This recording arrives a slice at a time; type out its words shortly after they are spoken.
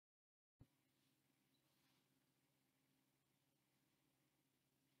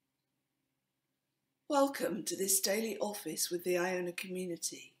Welcome to this daily office with the Iona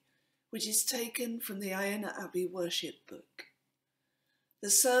Community, which is taken from the Iona Abbey Worship Book. The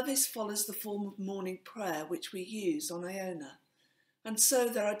service follows the form of morning prayer which we use on Iona, and so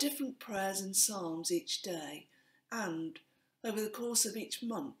there are different prayers and psalms each day, and, over the course of each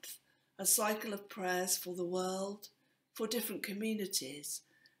month, a cycle of prayers for the world, for different communities,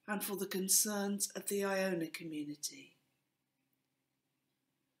 and for the concerns of the Iona community.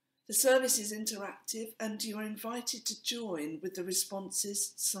 The service is interactive and you are invited to join with the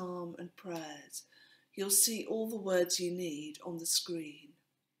responses, psalm and prayers. You'll see all the words you need on the screen.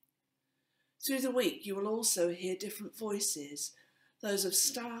 Through the week you will also hear different voices, those of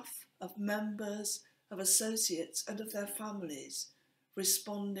staff, of members, of associates and of their families,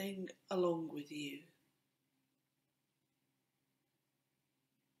 responding along with you.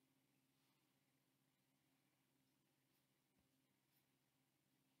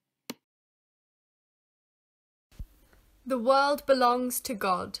 The world belongs to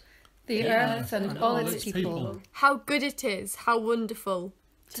God. The earth and all its people. How good it is, how wonderful.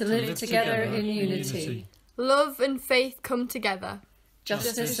 To live together in unity. Love and faith come together.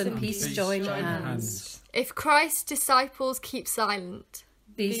 Justice and peace join hands. If Christ's disciples keep silent,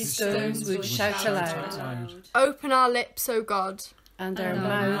 these stones would shout aloud. Open our lips, O God, and our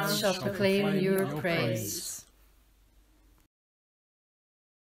mouths shall proclaim your praise.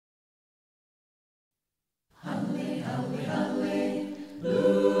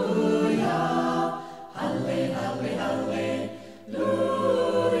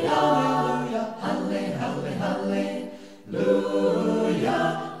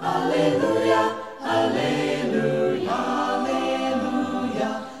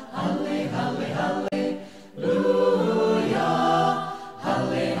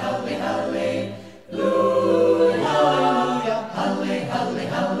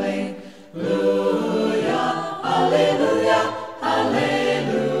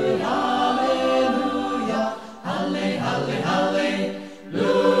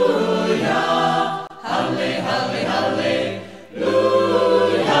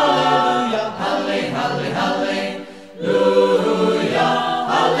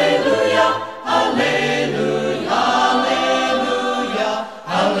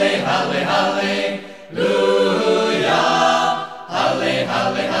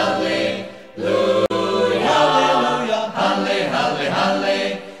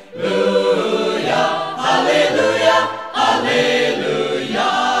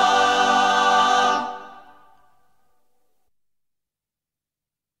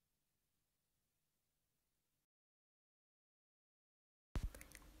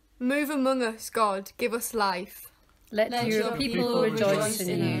 Move among us, God, give us life. Let your people rejoice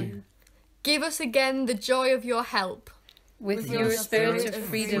in you. Give us again the joy of your help. With your spirit of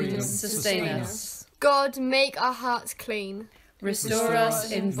freedom, sustain us. God, make our hearts clean. Restore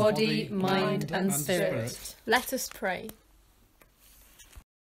us in body, mind and spirit. Let us pray.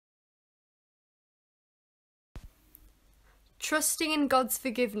 Trusting in God's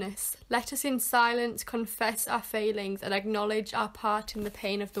forgiveness, let us in silence confess our failings and acknowledge our part in the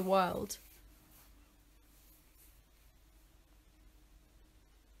pain of the world.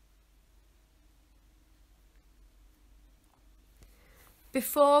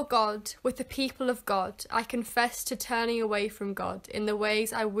 Before God, with the people of God, I confess to turning away from God in the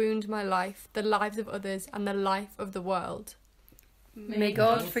ways I wound my life, the lives of others and the life of the world. May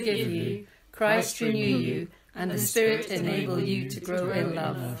God forgive you, Christ renew you, and the Spirit enable you to grow in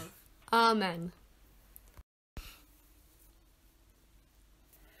love. Amen.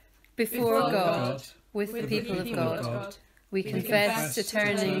 Before God, with the people of God, we confess to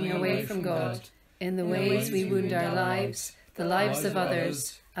turning away from God in the ways we wound our lives, the lives of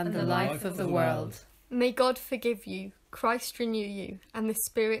others, and the life of the world. May God forgive you, Christ renew you, and the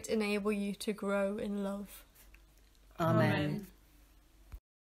Spirit enable you to grow in love. Amen.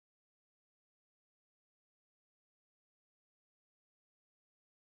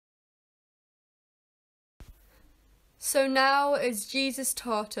 So now, as Jesus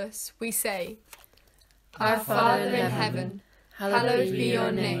taught us, we say, Our Father in heaven, hallowed be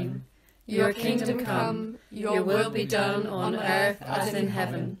your name. Your kingdom come, your will be done on earth as in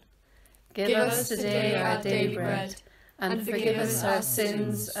heaven. Give us today our daily bread, and forgive us our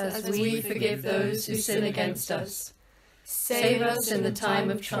sins as we forgive those who sin against us. Save us in the time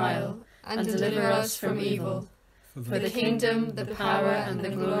of trial, and deliver us from evil. For the kingdom, the power, and the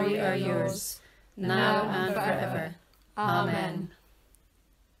glory are yours, now and forever. Amen.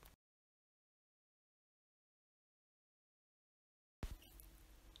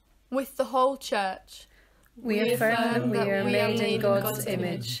 With the whole Church, We affirm we are made in God's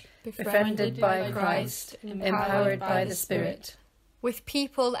image, befriended by Christ, empowered by the Spirit. With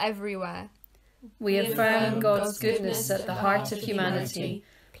people everywhere. We affirm God's goodness at the heart of humanity,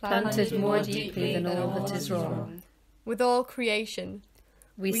 planted more deeply than all that is wrong. With all creation.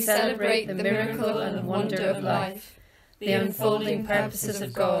 We celebrate the miracle and wonder of life, the unfolding purposes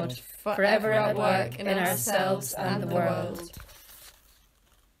of God, forever at work in ourselves and the world.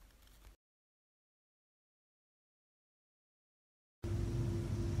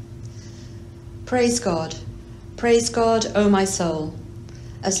 Praise God, O my soul.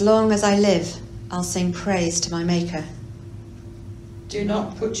 As long as I live, I'll sing praise to my Maker. Do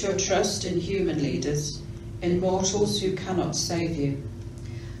not put your trust in human leaders, in mortals who cannot save you.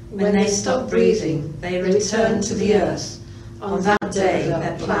 When they stop breathing, they return to the earth. On that day,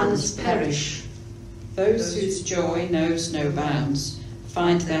 their plans perish. Those whose joy knows no bounds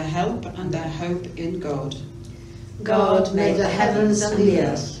find their help and their hope in God. God made the heavens and the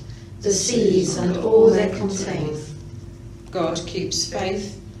earth, the seas and all they contain. God keeps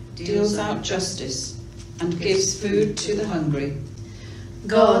faith, deals out justice, and gives food to the hungry.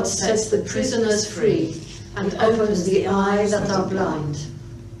 God sets the prisoners free and opens the eyes that are blind.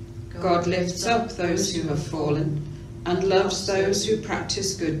 God lifts up those who have fallen and loves those who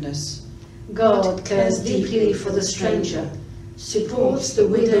practice goodness. God cares deeply for the stranger, supports the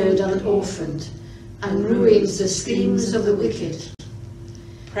widowed and orphaned, and ruins the schemes of the wicked.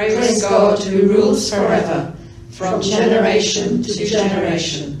 Praise God who rules forever, from generation to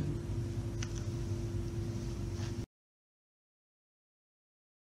generation.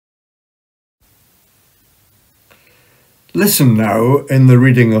 Listen now in the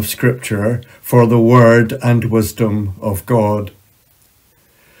reading of Scripture for the word and wisdom of God.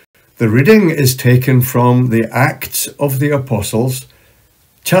 The reading is taken from the Acts of the Apostles,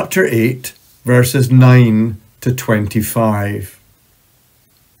 chapter 8, verses 9 to 25.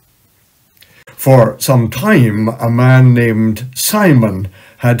 For some time, a man named Simon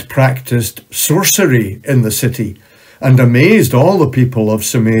had practiced sorcery in the city and amazed all the people of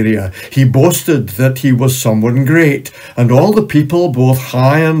Samaria. He boasted that he was someone great, and all the people, both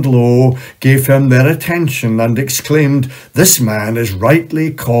high and low, gave him their attention and exclaimed, "This man is rightly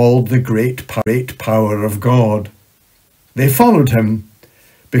called the great power of God." They followed him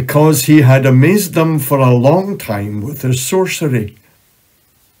because he had amazed them for a long time with his sorcery.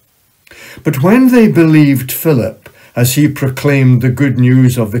 But when they believed Philip, as he proclaimed the good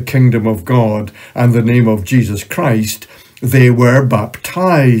news of the kingdom of God and the name of Jesus Christ, they were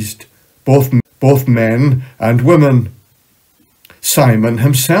baptized, both men and women. Simon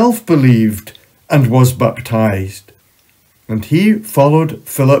himself believed and was baptized, and he followed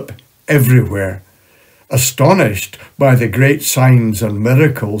Philip everywhere, astonished by the great signs and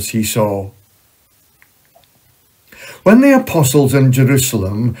miracles he saw. When the apostles in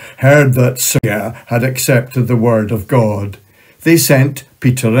Jerusalem heard that Samaria had accepted the word of God, they sent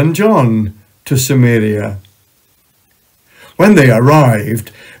Peter and John to Samaria. When they arrived,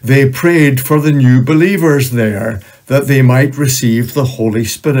 they prayed for the new believers there that they might receive the Holy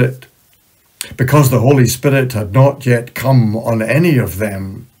Spirit, because the Holy Spirit had not yet come on any of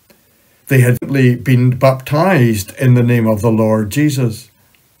them. They had simply been baptized in the name of the Lord Jesus.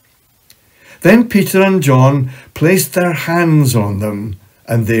 Then Peter and John placed their hands on them,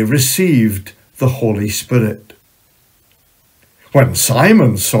 and they received the Holy Spirit. When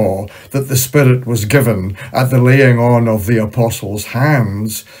Simon saw that the Spirit was given at the laying on of the apostles'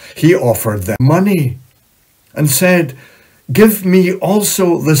 hands, he offered them money and said, "Give me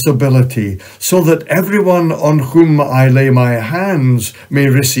also this ability, so that everyone on whom I lay my hands may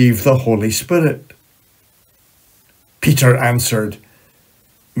receive the Holy Spirit." Peter answered,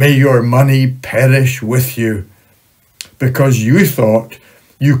 "May your money perish with you, because you thought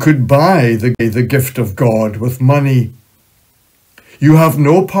you could buy the gift of God with money. You have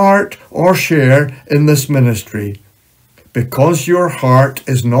no part or share in this ministry, because your heart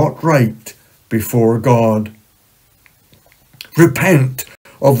is not right before God. Repent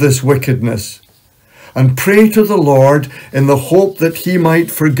of this wickedness and pray to the Lord in the hope that he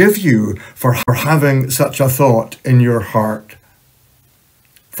might forgive you for having such a thought in your heart.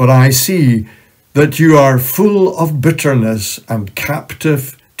 For I see that you are full of bitterness and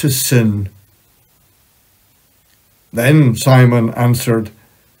captive to sin." Then Simon answered,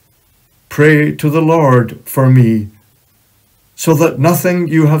 "Pray to the Lord for me, so that nothing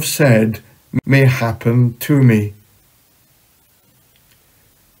you have said may happen to me."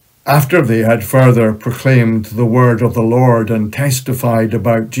 After they had further proclaimed the word of the Lord and testified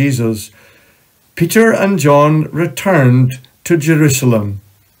about Jesus, Peter and John returned to Jerusalem,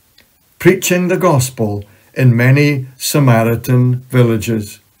 preaching the gospel in many Samaritan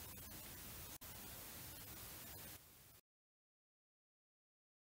villages.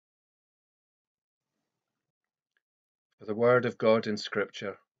 For the word of God in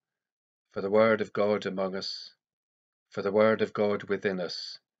Scripture, for the word of God among us, for the word of God within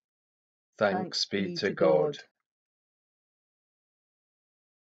us. Thanks be to God.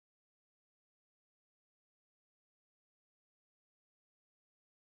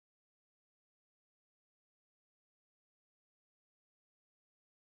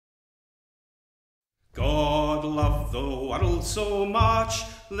 God loved the world so much,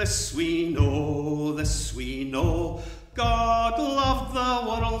 this we know, this we know. God loved the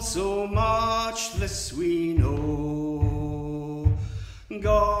world so much, this we know.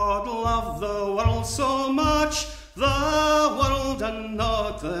 God loved the world so much, the world and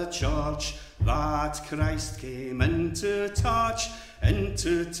not the church, that Christ came into touch,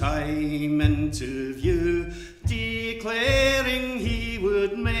 into time, into view, declaring he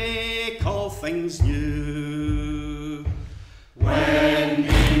would make all things new. When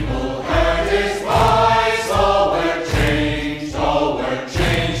people heard his voice, all were changed, all were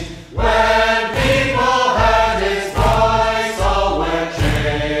changed. When people heard his voice, all were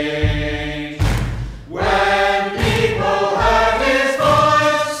changed. When people heard his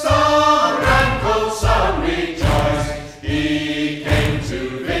voice, some rankled, some rejoiced. He came to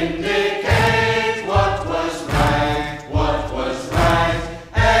vindicate what was right, what was right.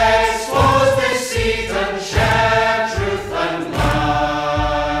 Expose deceit and share truth and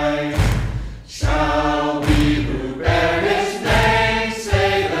light. Shall we who bear his name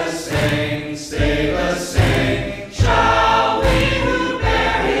stay the same, stay the same? Shall we who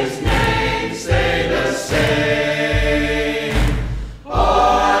bear his name stay the same?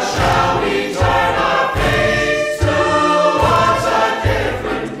 Or shall we turn our face towards a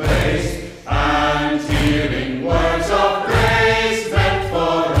different place, and hearing words of grace meant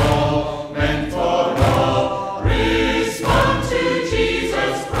for all, respond to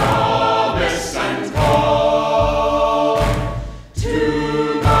Jesus' promise and call?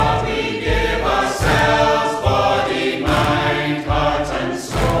 To God we give ourselves, body, mind, heart and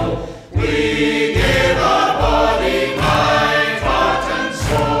soul. We give our body, mind, heart and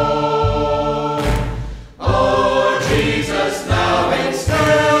soul. Oh Jesus, now instill a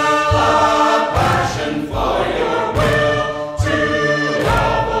passion for your will, to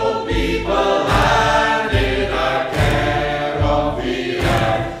love all people and in our care of the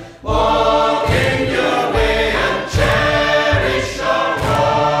earth. Walk in your way and cherish our worth.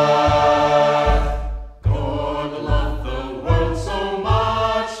 God loved the world so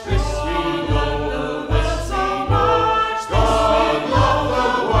much, this we know, this we know. God loved the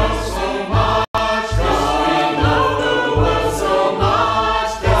world so much, this we know, the world so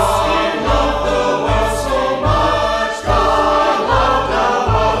much. God loved the world so much, God loved the world so much. God loved the world so much, God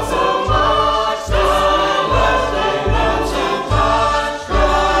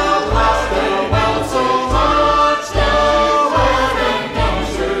loved the world so much. Declaring me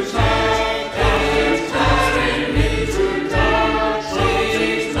to change, declaring me to touch,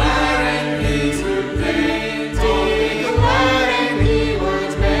 declaring me to think, declaring he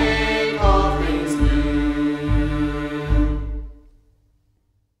would make all things new.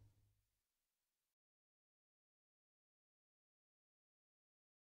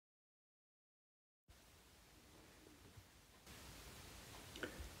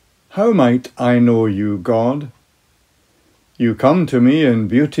 How might I know you, God? You come to me in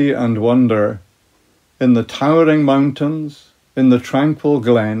beauty and wonder, in the towering mountains, in the tranquil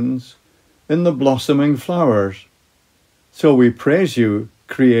glens, in the blossoming flowers. So we praise you,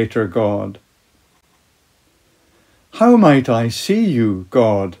 Creator God. How might I see you,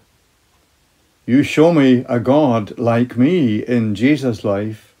 God? You show me a God like me in Jesus'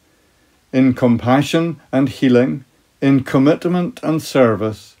 life, in compassion and healing, in commitment and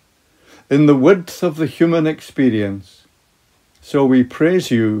service, in the width of the human experience. So we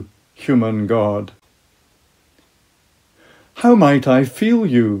praise you, human God. How might I feel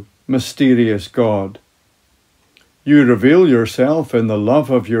you, mysterious God? You reveal yourself in the love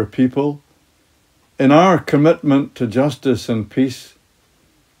of your people, in our commitment to justice and peace,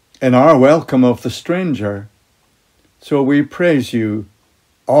 in our welcome of the stranger. So we praise you,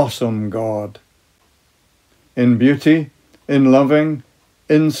 awesome God. In beauty, in loving,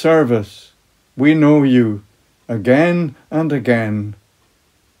 in service, we know you again and again.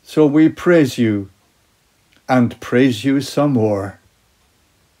 So we praise you and praise you some more.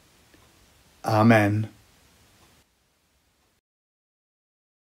 Amen.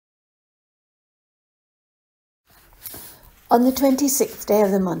 On the 26th day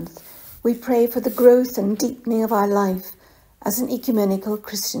of the month, We pray for the growth and deepening of our life as an ecumenical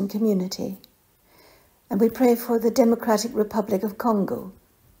Christian community. And we pray for the Democratic Republic of Congo,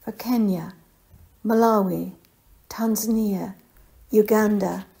 for Kenya, Malawi, Tanzania,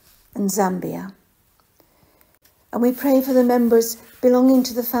 Uganda, and Zambia. And we pray for the members belonging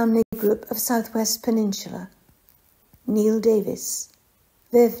to the family group of Southwest Peninsula, Neil Davis,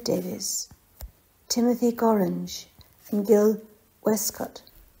 Viv Davis, Timothy Gorange, and Gil Westcott,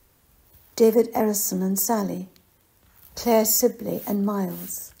 David Erison and Sally, Claire Sibley and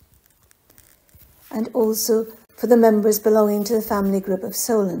Miles, and also for the members belonging to the family group of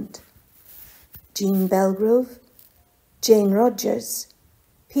Solent, Jean Belgrove, Jane Rogers,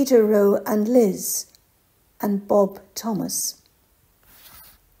 Peter Rowe and Liz, and Bob Thomas.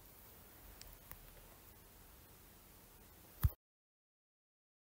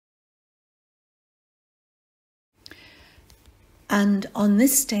 And on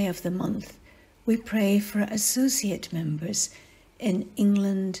this day of the month, we pray for associate members in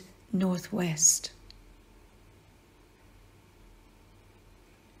England North West.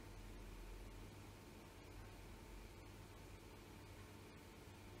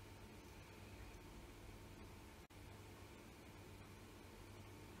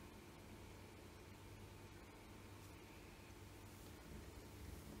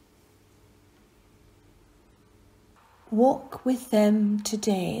 Walk with them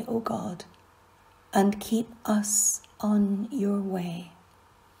today, O God, and keep us on your way.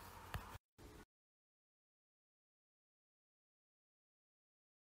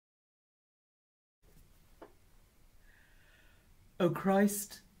 O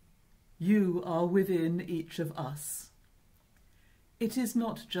Christ, you are within each of us. It is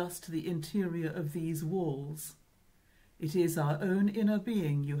not just the interior of these walls. It is our own inner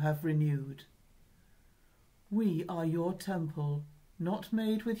being you have renewed. We are your temple, not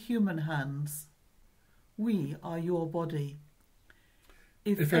made with human hands. We are your body.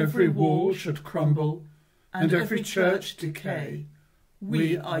 If every wall should crumble and every church decay,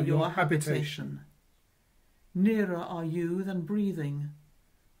 we are your habitation. Nearer are you than breathing,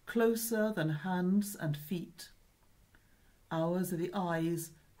 closer than hands and feet. Ours are the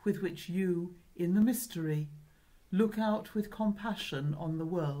eyes with which you, in the mystery, look out with compassion on the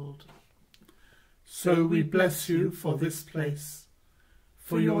world. So we bless you for this place,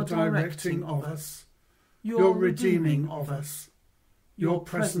 for your directing of us, your redeeming of us, your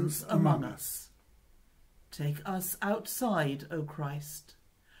presence among us. Take us outside, O Christ,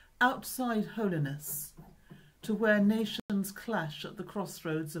 outside holiness, to where nations clash at the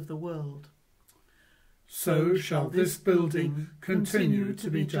crossroads of the world. So shall this building continue to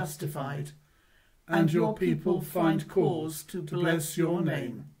be justified, and your people find cause to bless your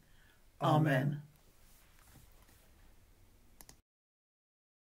name. Amen.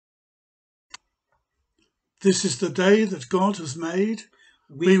 This is the day that God has made.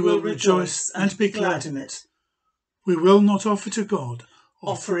 We will rejoice and be glad in it. We will not offer to God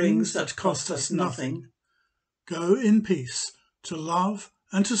offerings that cost us nothing. Go in peace to love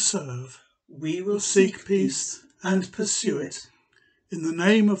and to serve. We will seek peace and pursue it. In the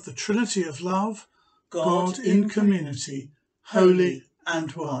name of the Trinity of Love, God in community, holy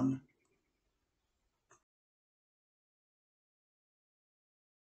and one.